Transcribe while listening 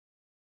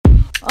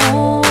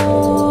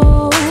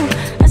Oh,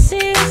 I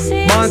see,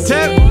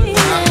 Montep,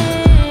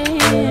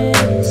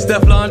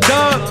 Stefflon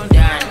Don.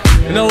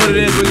 You know what it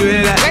is when you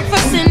hear that?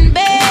 Breakfast in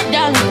bed,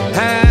 darling.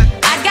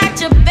 I got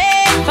your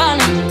bed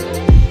falling.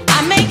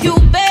 I make you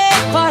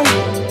bed for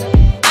you.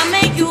 I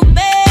make you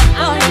bed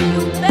for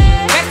you.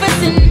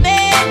 Breakfast in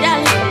bed,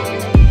 darling.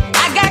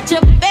 I got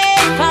your bed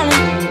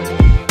falling.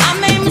 I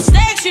made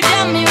mistakes, you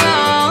done me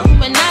wrong,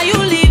 but now you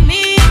leave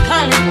me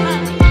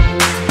calling.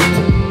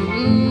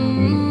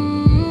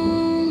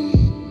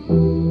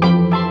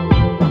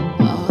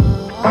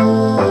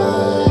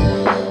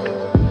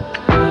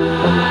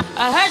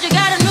 I heard you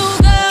got a new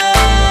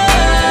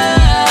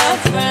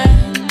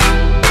girlfriend,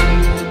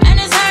 and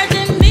it's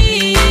hurting me.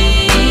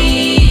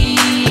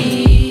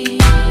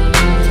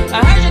 I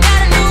heard you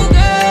got a new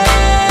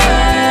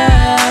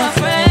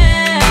girlfriend,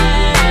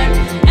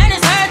 and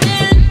it's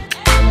hurting.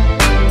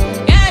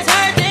 Yeah, it's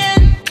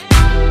hurting.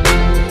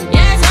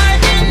 Yeah, it's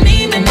hurting me,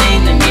 me, me,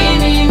 me,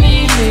 me, me, me,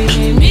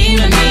 me,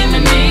 me, me,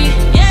 me.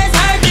 Yeah, it's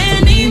hurting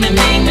me, me,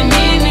 me, me,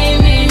 me, me,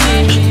 me,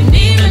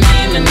 me, me,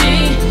 me, me.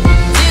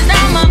 Since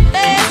I'm a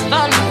best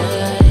baller,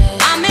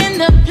 I'm in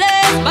the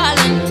place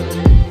ballin'.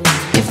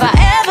 If I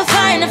ever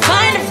find a,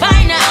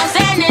 I'm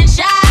sending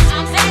shots.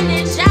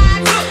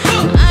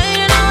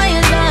 You know what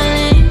you're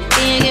darling.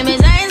 Can you give me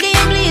signs? Can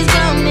you please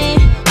come me?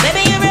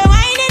 Baby, you're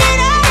rewinding it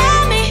all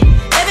on me.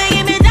 Baby,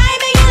 give me time,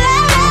 make you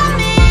love on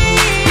me.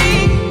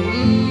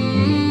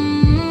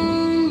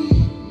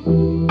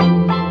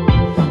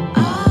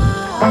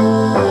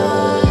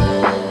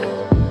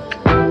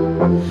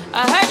 I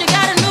heard you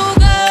got a new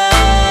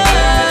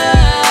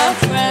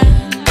girlfriend,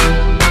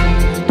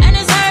 and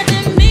it's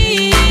hurting me.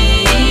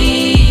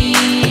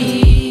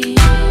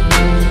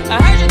 I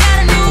heard you got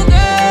a new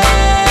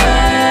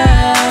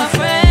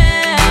girlfriend,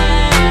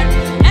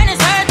 and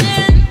it's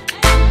hurting.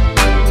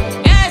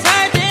 Yeah, it's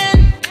hurting.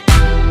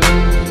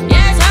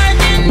 Yeah, it's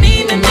hurting me,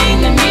 me, me,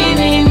 me, me,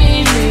 me, me,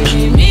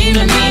 me, me,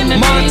 me, me.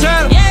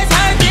 Montana. Yeah, it's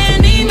hurting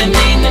me, me,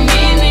 me, me,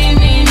 me,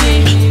 me,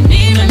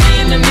 me, me,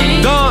 me, me.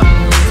 Don.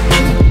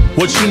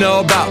 What you know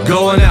about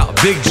going out?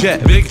 Big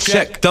jet, big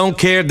check. Don't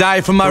care,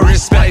 die for my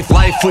respect.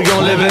 Life, we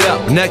gon' live it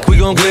up. Neck, we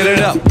gon' glitter it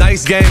up.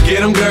 Dice game,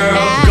 get 'em, girl.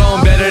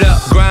 Gon' bet it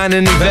up. Grind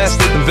and invest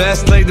it.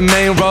 Invest, played the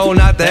main role,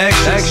 not the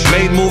extras.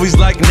 Made movies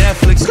like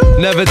Netflix,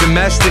 never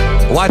domestic.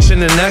 Watching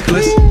the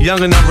necklace,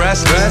 young and I'm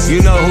restless.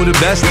 You know who the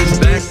best is.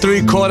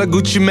 3/4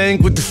 Gucci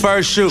Mane with the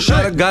first shoe.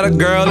 Got a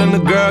girl and the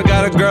girl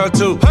got a girl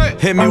too.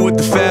 Hit me with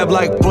the fab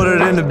like put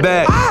it in the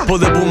bag.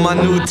 Pull up with my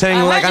new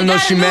tank like I know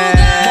she mad.